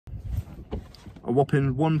A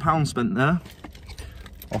whopping £1 spent there.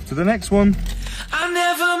 Off to the next one. I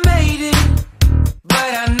never made it, but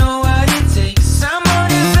I know what it takes. I'm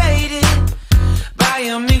motivated by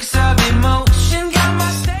a mix of emotion. Got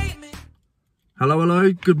my statement.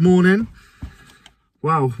 Hello, good morning.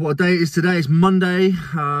 Wow, what a day it is today. It's Monday.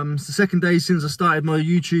 It's the second day since I started my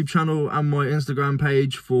YouTube channel and my Instagram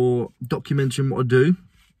page for documenting what I do.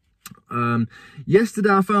 Yesterday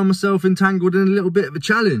I found myself entangled in a little bit of a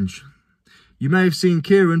challenge. You may have seen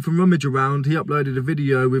Kieran from Rummage Around. He uploaded a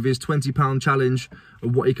video with his £20 challenge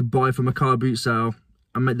of what he could buy from a car boot sale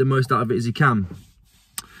and make the most out of it as he can.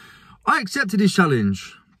 I accepted his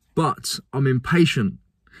challenge, but I'm impatient.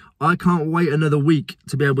 I can't wait another week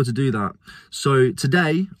to be able to do that. So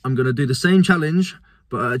today I'm going to do the same challenge,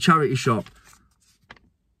 but at a charity shop.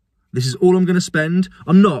 This is all I'm going to spend.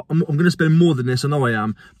 I'm going to spend more than this, I know I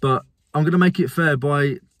am, but I'm going to make it fair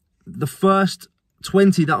by the first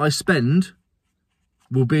 20 that I spend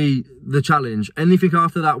will be the challenge. Anything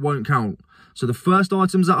after that won't count. So the first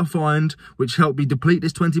items that I find, which help me deplete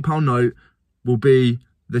this £20 note, will be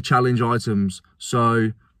the challenge items.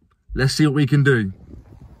 So let's see what we can do.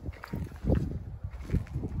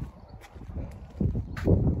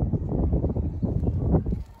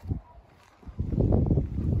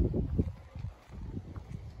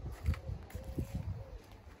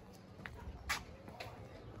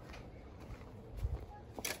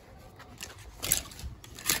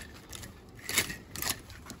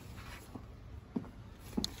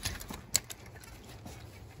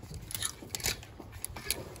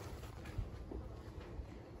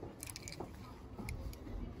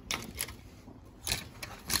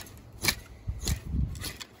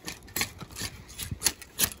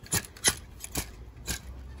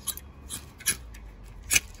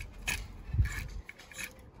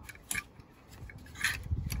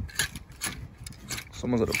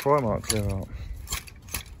 Someone's got the Primark clear out.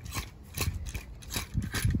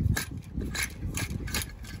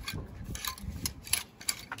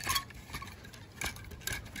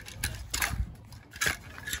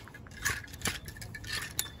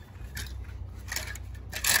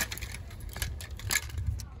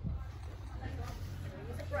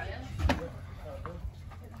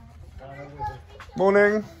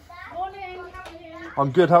 Morning. Morning, how are you?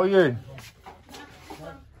 I'm good, how are you?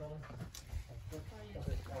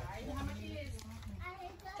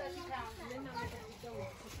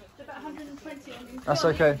 That's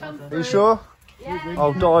okay. Are you sure? Yeah.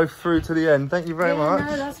 I'll dive through to the end. Thank you very much.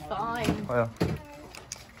 No, that's fine. Oh, yeah.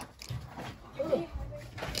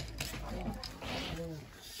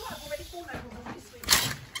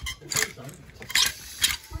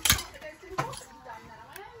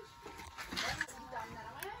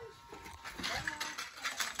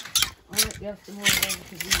 You have some more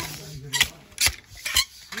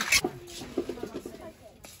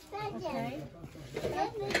okay.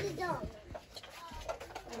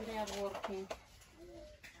 And they are walking.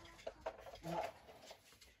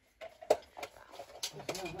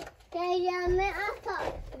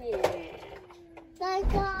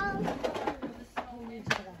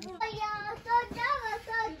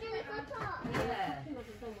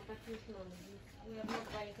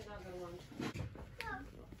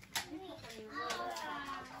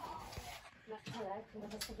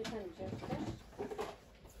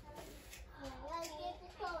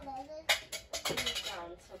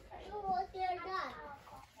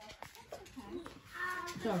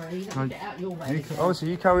 Sorry, you have to get out your way. Oh, so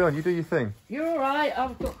you carry on, you do your thing. You're all right.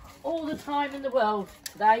 I've got all the time in the world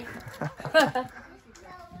today.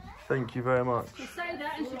 Thank you very much. You say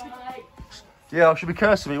that and she'll be like... Yeah, I should be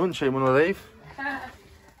cursing me, wouldn't she, when I leave?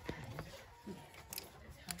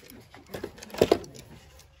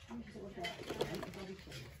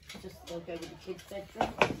 Just go with the kids'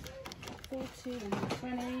 bedroom. 40,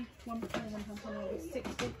 120, 120, 120,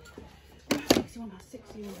 60. 61,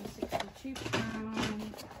 61, 62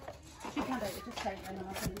 pounds. £2 over, just take them and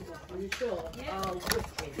I'll send you this. Are you sure? Yeah. Oh,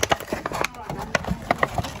 whiskey.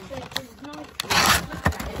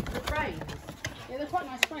 The frames. Yeah, they're quite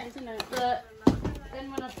nice frames, isn't it? But then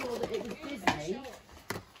when I saw that it was Disney,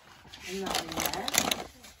 and that in there,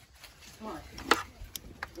 right.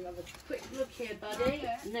 We'll have a quick look here, buddy,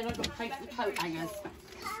 and then I've got to pay for the coat hangers.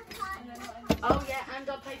 Oh yeah, and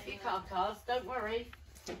I'll pay for your car cards, don't worry.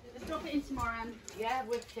 Let's drop it in tomorrow, Anne. Yeah,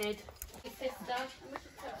 wicked. Your sister.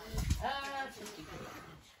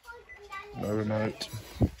 No remote.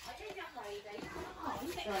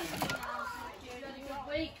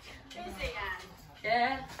 Week. Busy, Anne.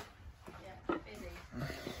 Yeah. Yeah, busy.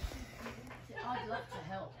 I'd love to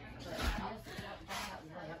help, but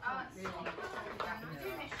I can't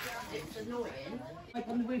really. It's annoying. Like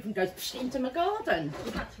on the roof even goes into my garden.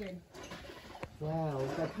 Well,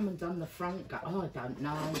 they come and done the front gate. Oh, I don't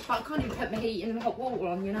know. But I can't even put my heat and hot water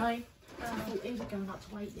on, you know. He was going up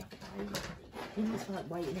to wait the other day. He was like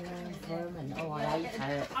waiting around for him, and oh, I hate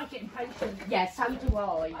it. I get impatient. Yeah, so do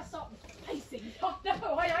I. I start pacing. Oh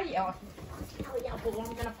no, I hate it. Hurry up, or I'm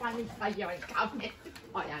going to find this say you ain't coming.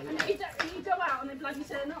 I hate it. You go out and they bloody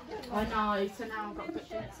turn up. I know, so now I've got to put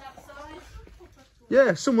Shirts outside.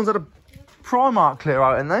 Yeah, someone's had a Primark clear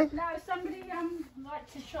out, haven't they? No, somebody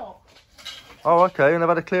liked to shop. Oh, okay, and they've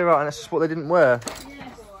had a clear out and it's just what they didn't wear.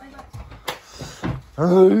 Yes, they like.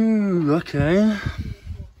 Oh, okay.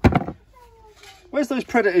 Where's those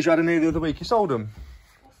Predators you had in here the other week? You sold them?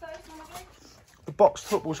 What's those, lovely? The boxed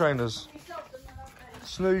football trainers. You sold them, lovely.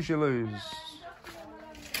 Snooze, you lose.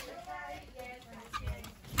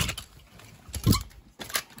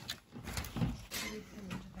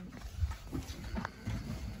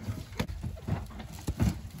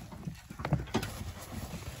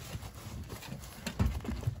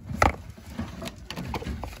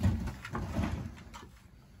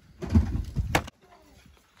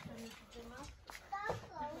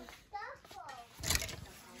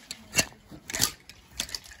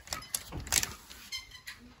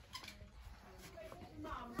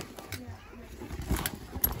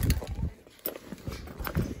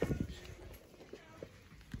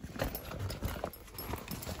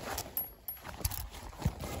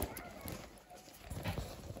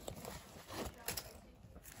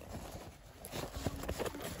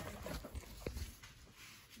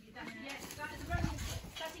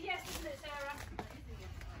 That's a yes, isn't it, Sarah?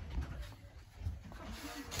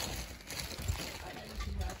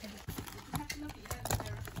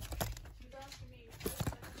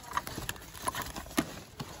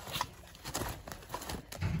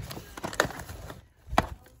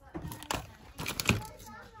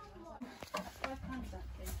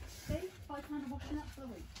 £5 washing up for the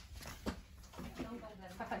week.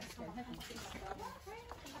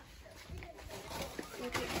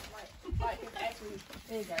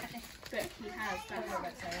 There you go. But he has, don't worry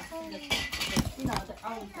about Sarah. You know, the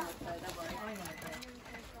old one, so don't worry. I know it.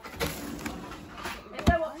 There's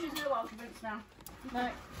no options, no arguments now. No.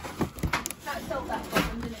 That solved that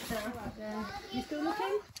problem, didn't it, Sarah? Yeah. You still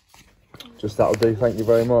looking? Just that'll do, thank you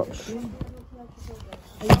very much. Are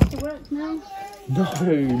you off to work now? No.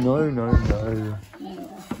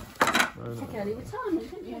 Take early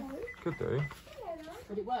retirement, didn't you? Could do.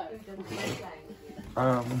 But it worked, didn't it?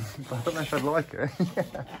 I don't know if I'd like it.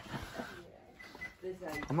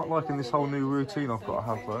 I'm not liking this whole new routine I've got to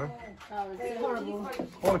have though. Oh, it's horrible.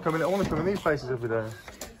 I want to come in these places every day.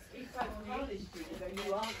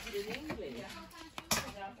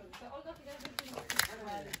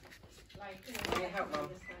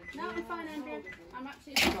 No, I'm fine, Andrew. I'm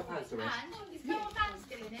absolutely fine.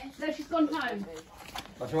 No, she's gone home.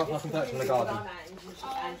 Do you want some purchase in the garden?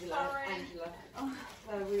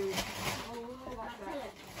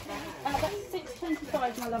 That's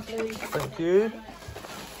 £6.25, my lovely. Thank you.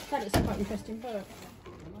 That is quite interesting book.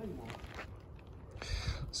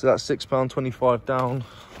 So that's £6.25 down,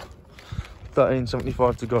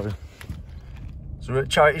 £13.75 to go. So we're at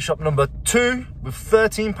charity shop number 2 with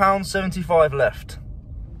 £13.75 left.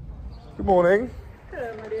 Good morning.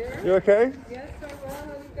 Hello, my dear. You okay? Yes, very well.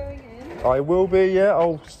 How are you going in? I will be, yeah.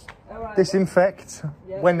 I'll Right. disinfect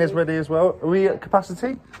when there's ready as well. Are we at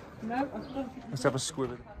capacity? No, I've got Let's have a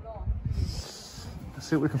squiv. Let's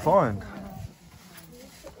see what we can find.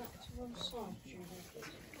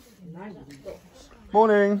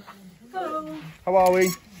 Morning. Hello. How are we?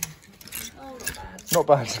 Oh, Not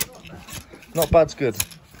bad. Not bad's good,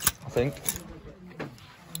 I think.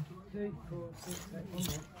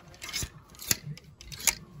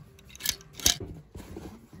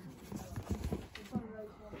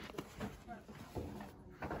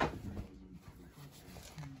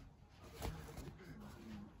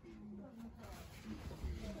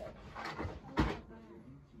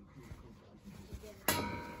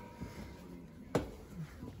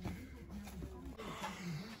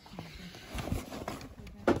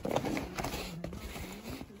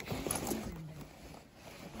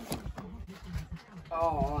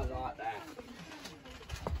 Oh, I like that.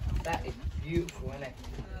 That is beautiful, isn't it?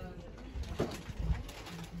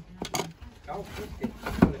 Oh, 50.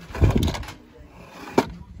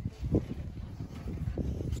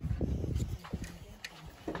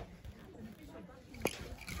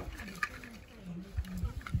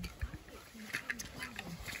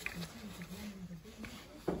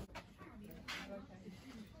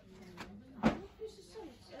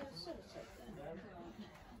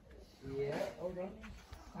 Yeah, hold on.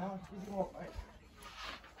 How much did you want, mate?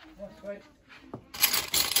 That's right.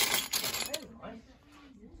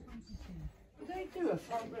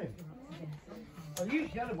 front room. I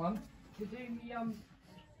used the other one to do the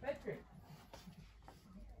bedroom.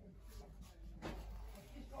 I've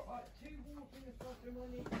just got like 2 walls in the front room I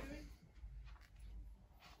need doing.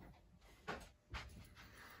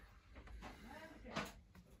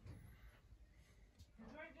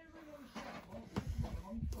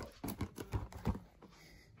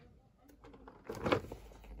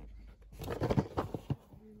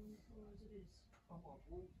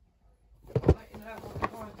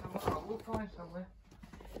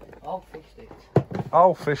 Oh, fish sticks.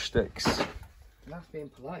 Oh, fish sticks. That's being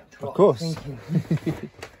polite. Of course. Thinking.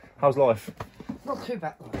 How's life? Not too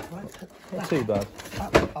bad, right? Not too bad.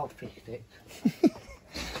 Oh, fish sticks.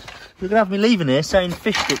 You're going to have me leaving here saying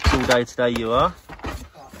fish sticks all day today, you are.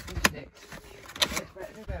 Oh, fish sticks. It's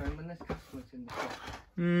better than going when there's customers in the shop.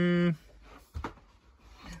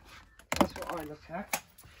 That's what I look at.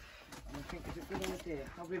 And I think it's a good idea.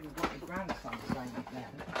 I really want my grandson saying it now.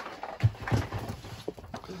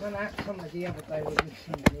 We went out somewhere the other day with my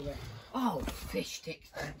son and he went, oh, fish sticks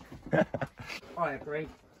then. I agree.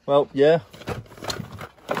 Well, yeah.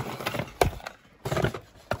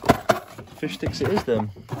 Fish sticks it is then.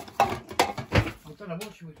 I don't know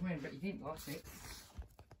what she was wearing, but he didn't like it.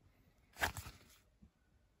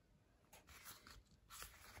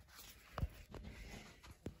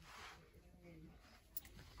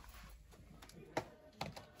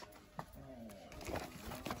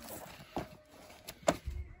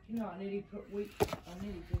 You know, I nearly put wheat, I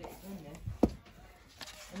nearly did it again then.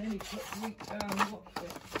 I nearly put wheat, what's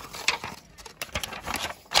it?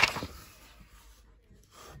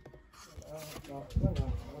 Oh, God, well,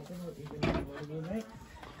 I don't know what you're going to do, mate.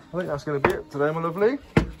 I think that's going to be it today, my lovely.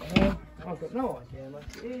 I've got no idea what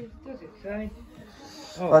it is, does it say?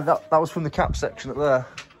 That was from the cap section up there.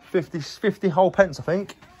 50 whole pence, I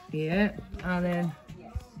think. Yeah, and then,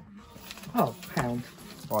 oh, £1.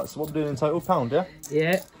 Right, so what we're doing in total, £1, yeah?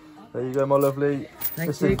 Yeah. There you go, my lovely.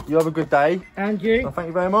 Thank you. You have a good day. And you. Well, thank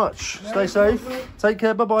you very much. Stay safe. Take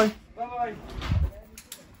care. Bye-bye. Bye-bye.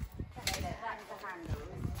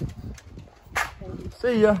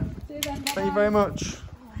 See ya. Thank you very much.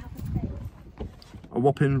 A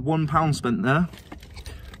whopping £1 spent there.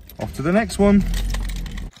 Off to the next one.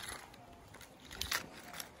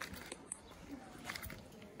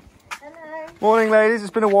 Hello. Morning, ladies.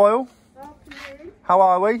 It's been a while. Afternoon. How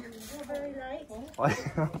are we? You're very late.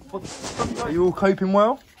 Are you all coping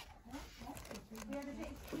well? We had a bit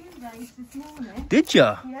of queue race this morning. Did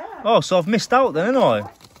ya? Yeah. Oh, so I've missed out then, haven't I?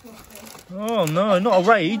 Oh no, not a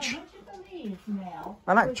rage. Would you believe now?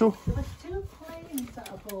 An actual. There was 2 planes that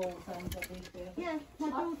are balls under this here. Yeah, my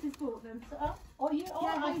daughter's bought them. So, oh, you? Oh,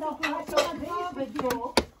 yeah, I thought these were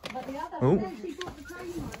bought, but the other one, she bought the plain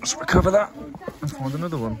one. Let's recover that and find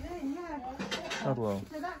another one. Yeah. Oh well.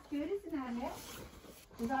 So that's good, isn't it, Annette?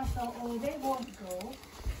 Because I thought, oh, they won't go.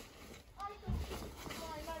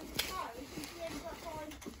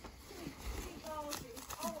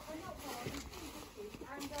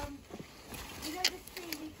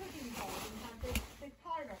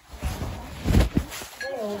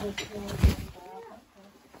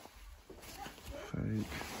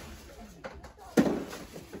 Fake.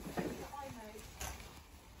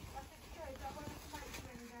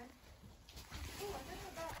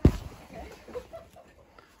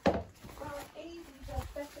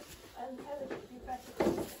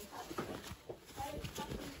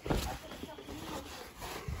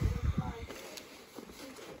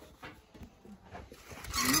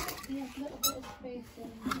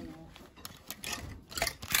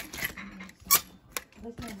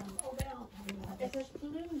 There's a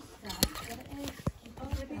blue stuff, but it is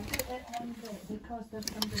because there's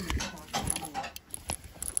some blue stuff.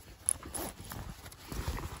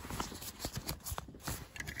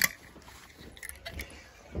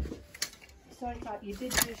 Sorry, Pat, you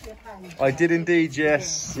did use your hand. I did indeed,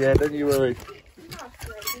 yes. Yeah, don't you worry.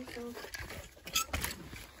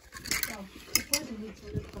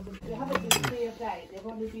 You haven't been clear date, they've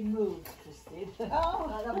only been moved, Christine.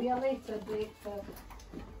 Oh. There'll be a later date for...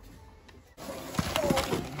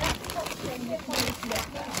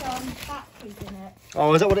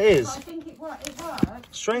 Oh, is that what it is? I think it works.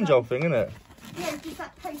 Strange old thing, isn't it? Yeah, it's just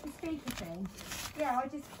that paper speaker thing. Yeah, I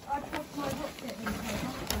put my watch it in there.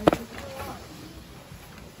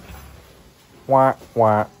 Wah,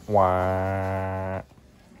 wah, wah.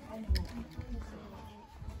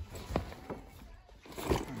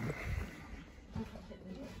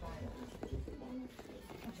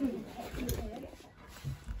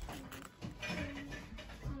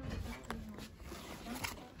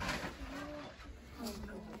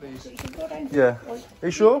 go down to Yeah. Are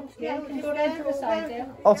you sure? Yeah, we can go down to the side there.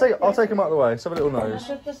 I'll take him out of the way. Let's have a little nose.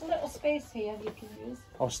 There's a little space here you can use.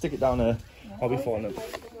 I'll stick it down here. I'll be fine. Then.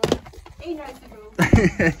 He knows the rules.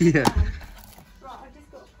 Yeah. Right, I've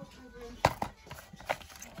just got a couple of rooms.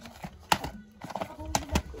 Have all the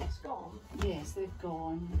records gone? Yes, they've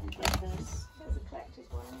gone. There's a collector's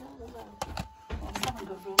one there as well. I haven't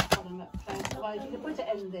got room for them at first. Well, you can put it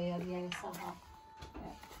in there, yes,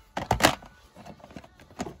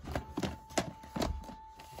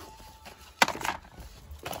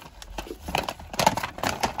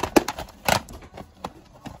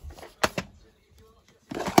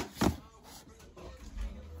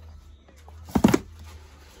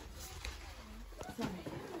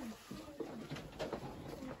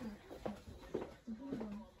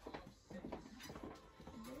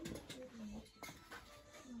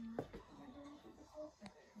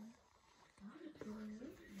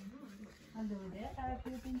 Hello there, have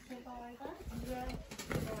you been surviving? How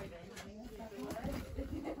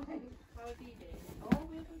have you been? Oh,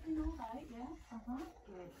 we've been all right, yes.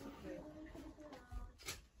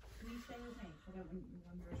 Can you stay with me? I don't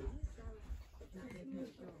remember.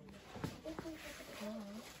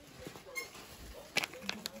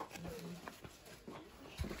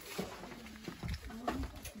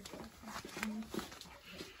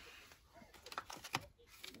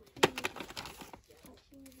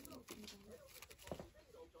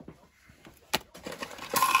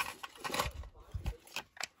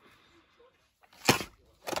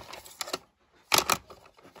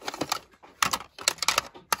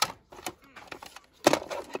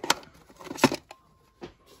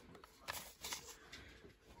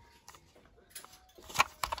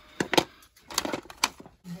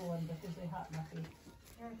 Because they had nothing.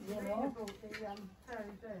 You know?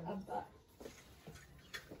 Of that.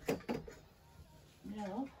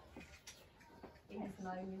 No. He's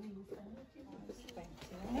 9 million.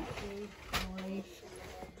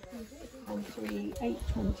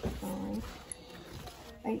 825,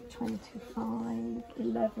 825,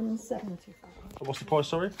 1175. What's the price?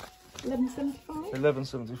 Sorry. 1175.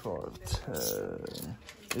 11.75.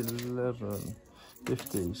 10. 11.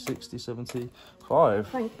 50, 60, 75.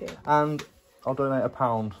 Thank you. And I'll donate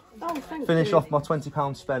 £1. Oh, thank Finish you. off my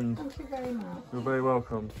 £20 spend. Thank you very much. You're very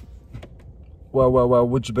welcome. Well,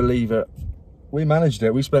 would you believe it? We managed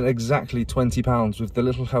it. We spent exactly £20 with the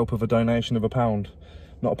little help of a donation of £1.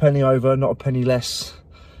 Not a penny over, not a penny less.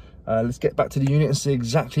 Let's get back to the unit and see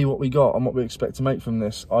exactly what we got and what we expect to make from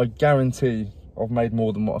this. I guarantee I've made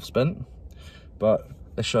more than what I've spent, but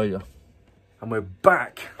let's show you. And we're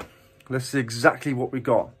back. Let's see exactly what we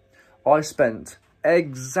got. I spent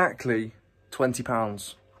exactly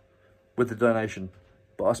 £20 with the donation,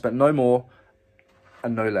 but I spent no more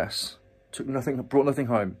and no less. Took nothing, brought nothing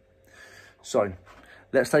home. So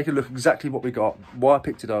let's take a look exactly what we got, why I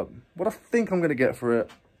picked it up, what I think I'm going to get for it,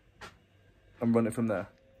 and run it from there.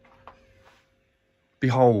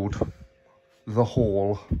 Behold the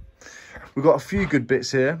haul. We've got a few good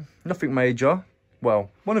bits here, nothing major. Well,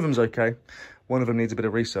 one of them's okay, one of them needs a bit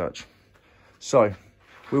of research. So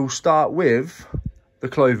we'll start with the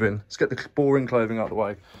clothing. Let's get the boring clothing out of the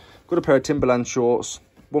way. Got a pair of Timberland shorts,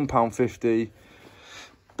 £1.50.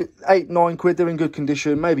 8-9 quid, they're in good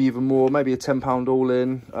condition, maybe even more, maybe a £10 all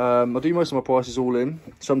in. I do most of my prices all in,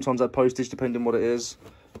 sometimes add postage depending what it is,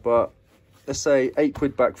 but let's say 8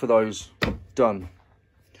 quid back for those. Done.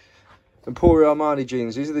 Emporio Armani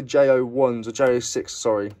jeans, these are the JO1s or JO6,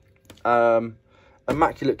 sorry.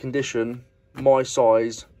 Immaculate condition, my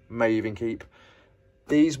size, may even keep.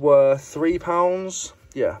 These were £3,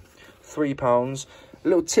 yeah, £3. A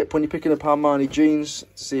little tip when you're picking up Armani jeans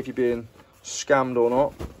to see if you're being scammed or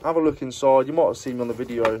not, have a look inside. You might have seen me on the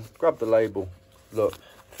video. Grab the label, look,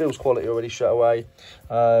 feels quality already straight away.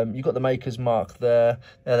 You've got the maker's mark there,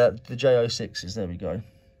 the JO6s, there we go.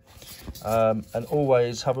 And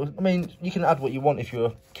always have a, I mean, you can add what you want if you're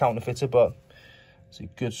a counterfeiter, but it's a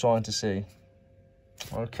good sign to see.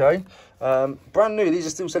 Okay, brand new, these are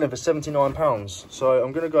still selling for £79, so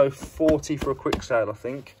I'm going to go 40 for a quick sale, I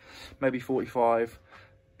think, maybe 45,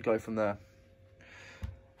 go from there.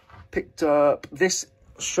 Picked up this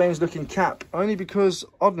strange looking cap only because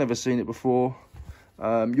I've never seen it before.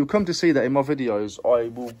 You'll come to see that in my videos. I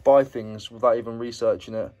will buy things without even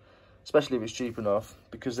researching it, especially if it's cheap enough,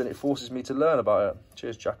 because then it forces me to learn about it.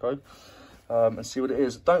 Cheers, Jacko. And see what it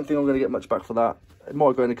is. Don't think I'm going to get much back for that. It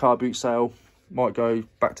might go in a car boot sale, might go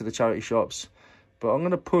back to the charity shops, but I'm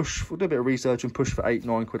going to push, we'll do a bit of research and push for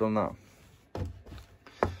 8-9 quid on that.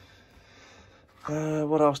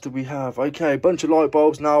 What else did we have? Okay, a bunch of light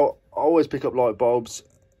bulbs. Now, I always pick up light bulbs,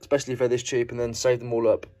 especially if they're this cheap, and then save them all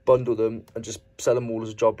up, bundle them, and just sell them all as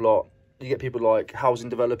a job lot. You get people like housing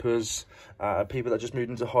developers, people that just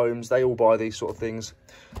moved into homes. They all buy these sort of things.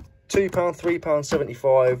 £2,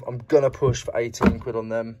 £3.75. I'm gonna push for 18 quid on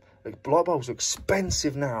them. Like, light bulbs are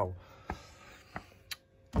expensive now.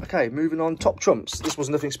 Okay, moving on. Top trumps. This was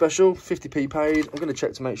nothing special. 50p paid. I'm gonna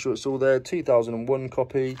check to make sure it's all there. 2001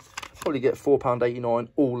 copy. Probably get £4.89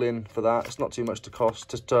 all in for that. It's not too much to cost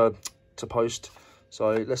to post.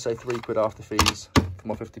 So let's say £3 after fees for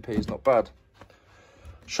my 50p is not bad.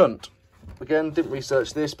 Shunt. Again, didn't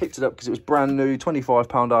research this. Picked it up because it was brand new. £25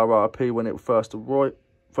 RRP when it first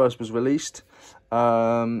was released.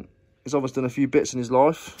 He's obviously done a few bits in his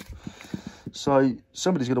life, so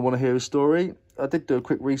somebody's going to want to hear his story. I did do a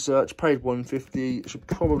quick research, paid £150. Should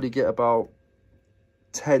probably get about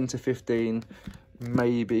 10 to 15,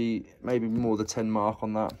 maybe more the 10 mark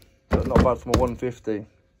on that, but not bad for my £150.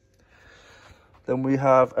 Then we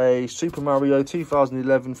have a Super Mario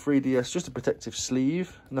 2011 3DS, just a protective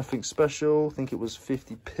sleeve, nothing special. I think it was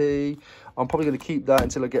 50p. I'm probably going to keep that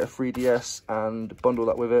until I get a 3DS and bundle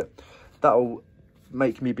that with it. That'll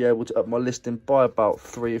make me be able to up my listing by about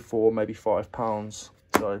 £3 or £4, maybe £5.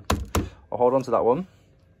 So I'll hold on to that one.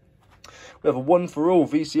 We have a One for All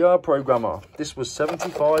VCR programmer. This was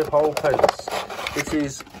 75 whole pence.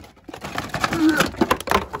 It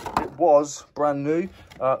was brand new.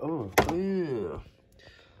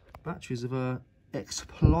 Batteries have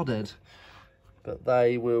exploded, but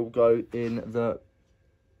they will go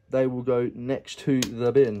next to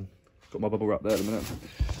the bin. Got my bubble wrap there at the minute.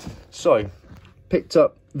 So picked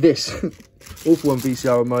up this all for one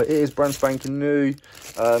VCR remote. It is brand spanking new,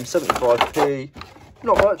 75p,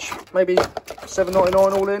 not much, maybe £7.99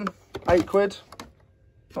 all in, £8,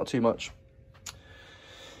 not too much.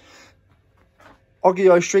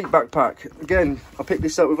 Oggio Street backpack. Again, I picked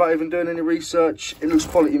this up without even doing any research. It looks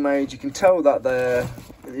quality made. You can tell that they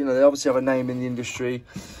obviously have a name in the industry.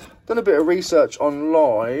 Done a bit of research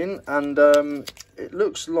online, and it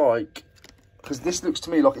looks like, because this looks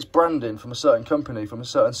to me like it's branding from a certain company, from a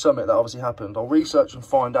certain summit that obviously happened. I'll research and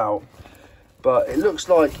find out, but it looks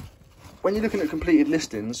like when you're looking at completed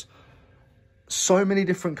listings, so many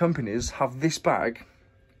different companies have this bag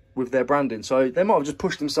with their branding. So they might have just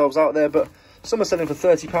pushed themselves out there, but some are selling for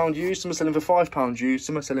 £30 used, some are selling for £5 used,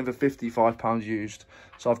 some are selling for £55 used.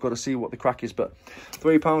 So I've got to see what the crack is, but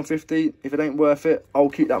 £3.50, if it ain't worth it, I'll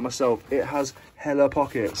keep that myself. It has hella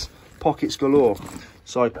pockets galore.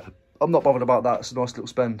 So I'm not bothered about that. It's a nice little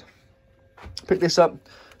spend. Picked this up,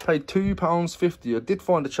 paid £2.50. I did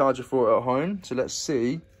find a charger for it at home, so let's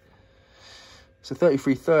see. It's a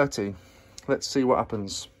 3330. Let's see what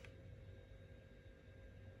happens.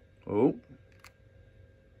 Oh,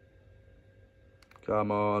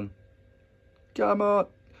 come on,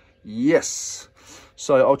 yes.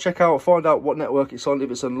 So I'll check out, find out what network it's on,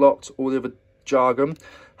 if it's unlocked, all the other jargon.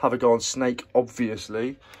 Have a go on Snake,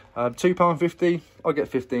 obviously. £2.50, I'll get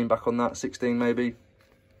 15 back on that, 16 maybe.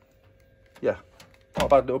 Yeah, not a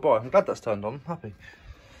bad little buy. I'm glad that's turned on, I'm happy.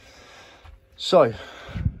 So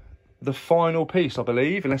the final piece, I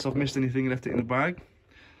believe, unless I've missed anything and left it in the bag.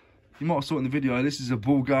 You might have saw it in the video. This is a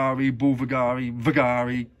Bulgari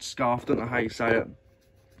scarf. Don't know how you say it.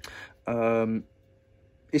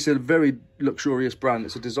 It's a very luxurious brand.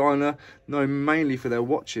 It's a designer, known mainly for their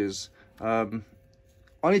watches. I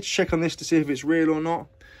need to check on this to see if it's real or not.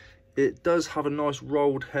 It does have a nice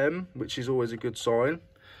rolled hem, which is always a good sign.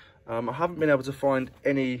 I haven't been able to find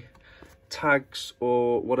any tags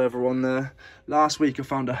or whatever on there. Last week I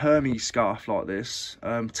found a Hermes scarf like this,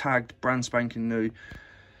 tagged, brand spanking new.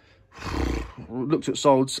 Looked at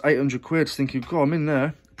solds, 800 quid, thinking, God, I'm in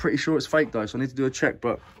there. Pretty sure it's fake though, so I need to do a check.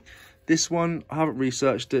 But this one, I haven't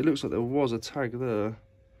researched it. It looks like there was a tag there,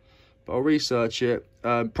 but I'll research it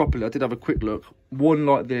properly. I did have a quick look. One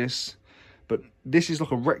like this, but this is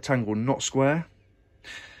like a rectangle, not square.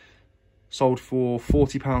 Sold for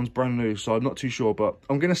 £40 brand new, so I'm not too sure. But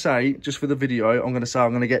I'm going to say, just for the video, I'm going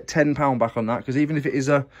to get £10 back on that, because even if it is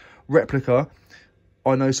a replica,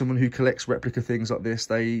 I know someone who collects replica things like this.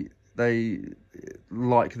 They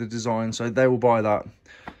like the design, so they will buy that.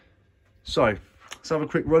 So let's have a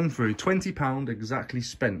quick run through. £20 exactly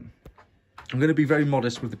spent. I'm going to be very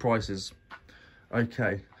modest with the prices.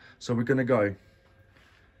 Okay, so we're going to go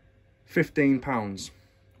 £15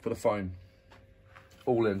 for the phone,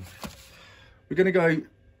 all in. We're going to go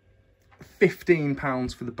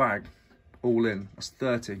 £15 for the bag, all in. That's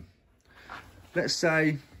 30. Let's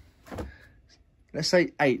say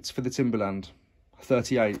 8 for the Timberland,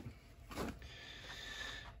 38.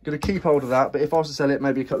 Going to keep hold of that, but if I was to sell it,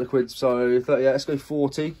 maybe a couple of quid. So 38, let's go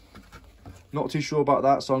 40. Not too sure about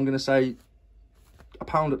that, so I'm going to say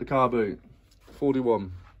 £1 at the car boot,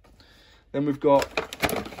 41. Then we've got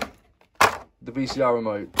the VCR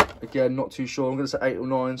remote. Again, not too sure. I'm going to say 8 or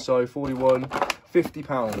 9, so 41,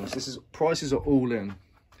 £50. This is, prices are all in.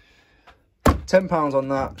 £10 on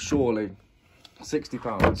that, surely.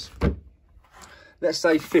 £60. Let's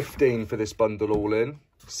say 15 for this bundle all in.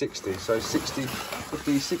 60, so 60,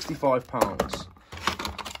 50, £65.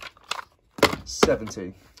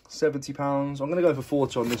 70 £70. I'm going to go for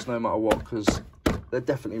 40 on this no matter what, because they're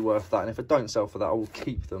definitely worth that. And if I don't sell for that, I will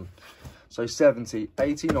keep them. So 70,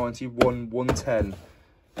 80, 90, 110.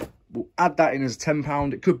 We'll add that in as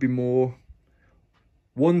 £10. It could be more.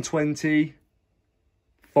 120.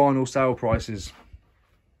 Final sale prices.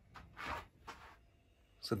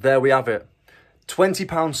 So there we have it.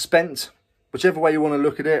 £20 spent, whichever way you want to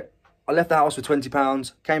look at it. I left the house with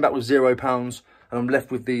 £20, came back with £0, and I'm left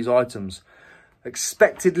with these items.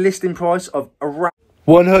 Expected listing price of around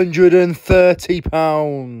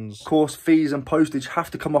 £130. Of course, fees and postage have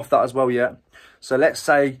to come off that as well yet. So let's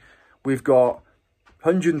say we've got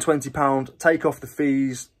 £120, take off the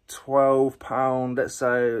fees, £12, let's say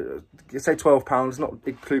 £12, let's not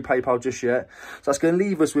include PayPal just yet. So that's going to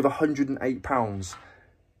leave us with £108.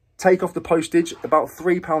 Take off the postage, about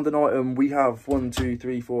 £3 an item. We have 1, 2,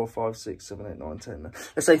 3, 4, 5, 6, 7, 8, 9, 10.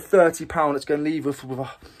 Let's say £30. It's going to leave us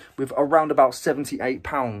with around about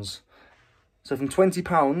 £78. So from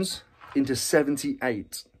 £20 into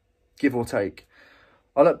 78, give or take.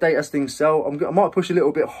 I'll update as things sell. I might push a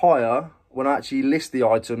little bit higher when I actually list the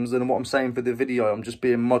items than what I'm saying for the video. I'm just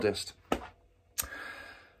being modest.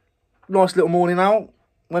 Nice little morning out.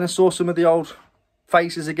 When I saw some of the old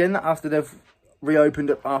faces again after they've reopened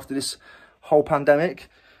up after this whole pandemic,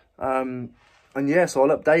 and yeah, so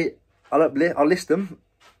I'll list them,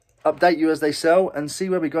 update you as they sell, and see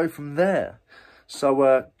where we go from there.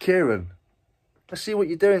 So Kieran, let's see what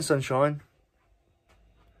you're doing, sunshine.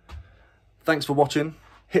 Thanks for watching.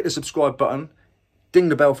 Hit the subscribe button, ding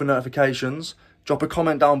the bell for notifications, drop a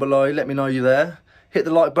comment down below, let me know you're there, hit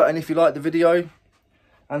the like button if you like the video,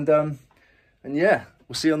 and yeah,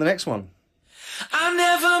 we'll see you on the next one. I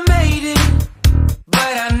never